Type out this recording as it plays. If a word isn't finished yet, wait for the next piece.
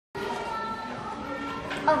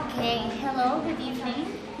Okay, hello, good evening.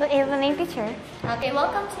 Good evening, teacher. Okay,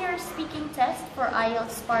 welcome to your speaking test for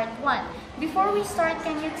IELTS Part 1. Before we start,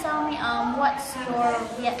 can you tell me what's your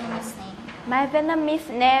Vietnamese name? My Vietnamese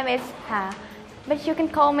name is Ha, but you can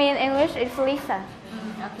call me in English, it's Lisa.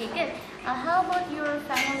 Okay, good. How about your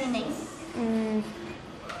family name?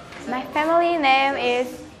 My family name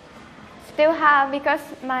is still Ha because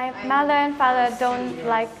my mother and father don't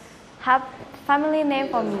have family name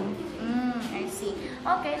for me. I see.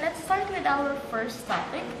 Okay, let's start with our first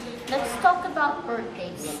topic. Let's talk about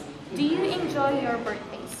birthdays. Do you enjoy your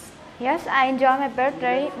birthdays? Yes, I enjoy my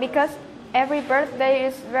birthday because every birthday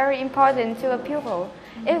is very important to a pupil.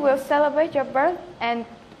 It will celebrate your birth and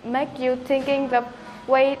make you thinking the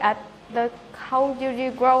way at how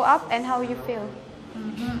you grow up and how you feel.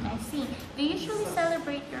 I see. Do you usually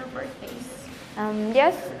celebrate your birthdays?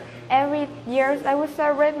 Yes, every year I will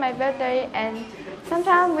celebrate my birthday, and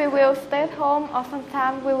sometimes we will stay at home or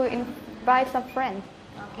sometimes we will invite some friends.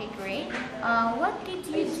 Okay, great. What did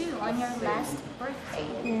you do on your last birthday?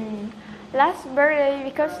 Last birthday,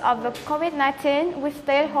 because of the COVID-19, we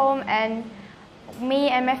stayed home, and me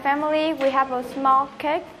and my family, we have a small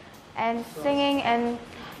cake and singing and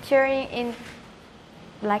cheering in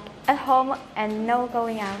at home and no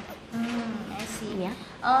going out. I see. Yeah.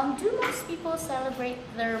 Do most people celebrate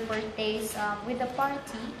their birthdays with a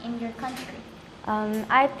party in your country?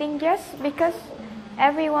 I think yes, because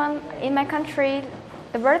everyone in my country,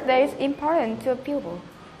 the birthday is important to a pupil.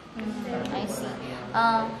 I see.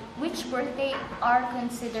 Which birthday are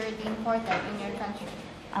considered important in your country?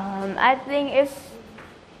 I think it's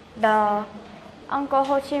the Uncle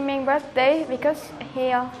Ho Chi Minh birthday because he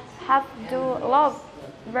have do a lot of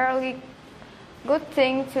very good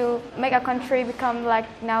thing to make our country become like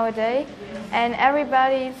nowadays, and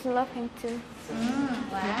everybody love him too.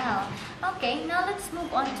 Wow. Okay, now let's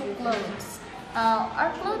move on to clothes.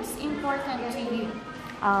 Are clothes important to you?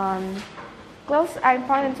 Clothes are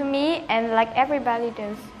important to me, and like everybody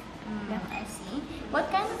does. Yeah. I see.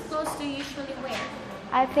 What kind of clothes do you usually wear?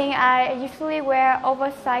 I think I usually wear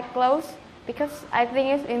oversized clothes because I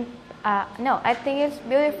think it's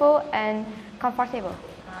beautiful and comfortable.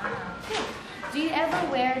 Okay. Do you ever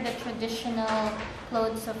wear the traditional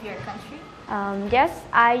clothes of your country? Yes,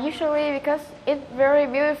 I usually, because it's very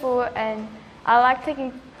beautiful and I like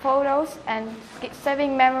taking photos and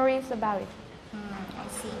saving memories about it. I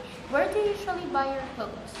see. Where do you usually buy your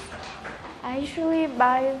clothes? I usually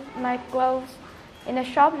buy my clothes in a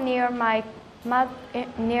shop near my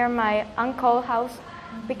uncle's house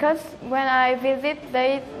because when I visit,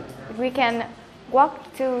 we can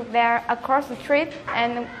walk to there across the street,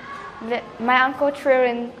 and my uncle's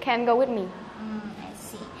children can go with me. I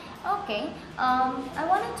see. Okay. I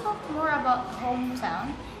want to talk more about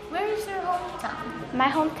hometown. Where is your hometown? My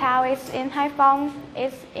hometown is in Hai Phong.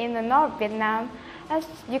 It's in the north Vietnam. As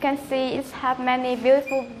you can see, it has many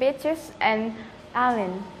beautiful beaches and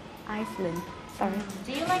Iceland. Sorry.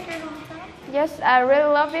 Do you like your hometown? Yes, I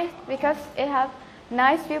really love it because it has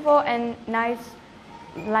nice people and nice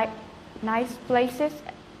places.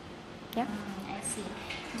 Yeah. I see.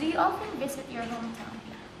 Do you often visit your hometown?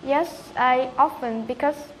 Yes, I often,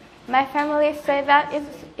 because my family say that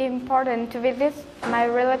it's important to visit my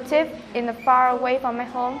relative in the far away from my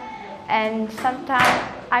home, and sometimes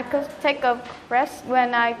I could take a rest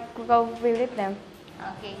when I go visit them.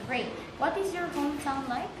 Okay, great. What is your hometown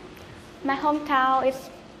like? My hometown is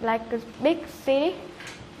like a big city.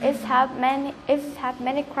 It has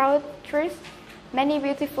many crowded trees, many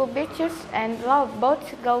beautiful beaches, and a lot of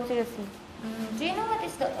boats go to the sea. Do you know what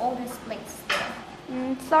is the oldest place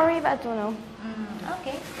there? Sorry, but I don't know.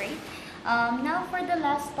 Okay, great. Now for the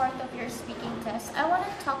last part of your speaking test, I want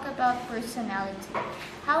to talk about personality.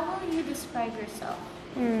 How will you describe yourself?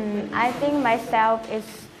 I think myself is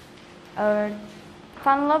a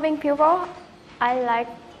fun-loving pupil. I like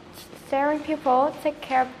sharing people, take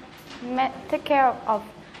care of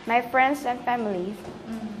my friends and families.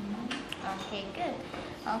 Okay, good.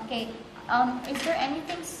 Okay, is there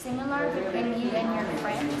anything similar between you and your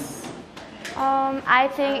friends? I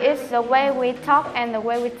think it's the way we talk and the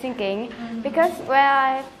way we're thinking. Because when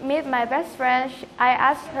I meet my best friend, I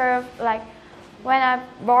asked her, when I'm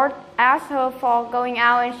bored, I asked her for going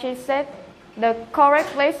out, and she said the correct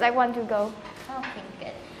place I want to go. Okay,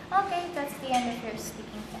 good. Okay, that's the end of your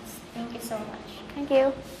speaking test. Thank you so much. Thank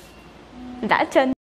you. Đã trình.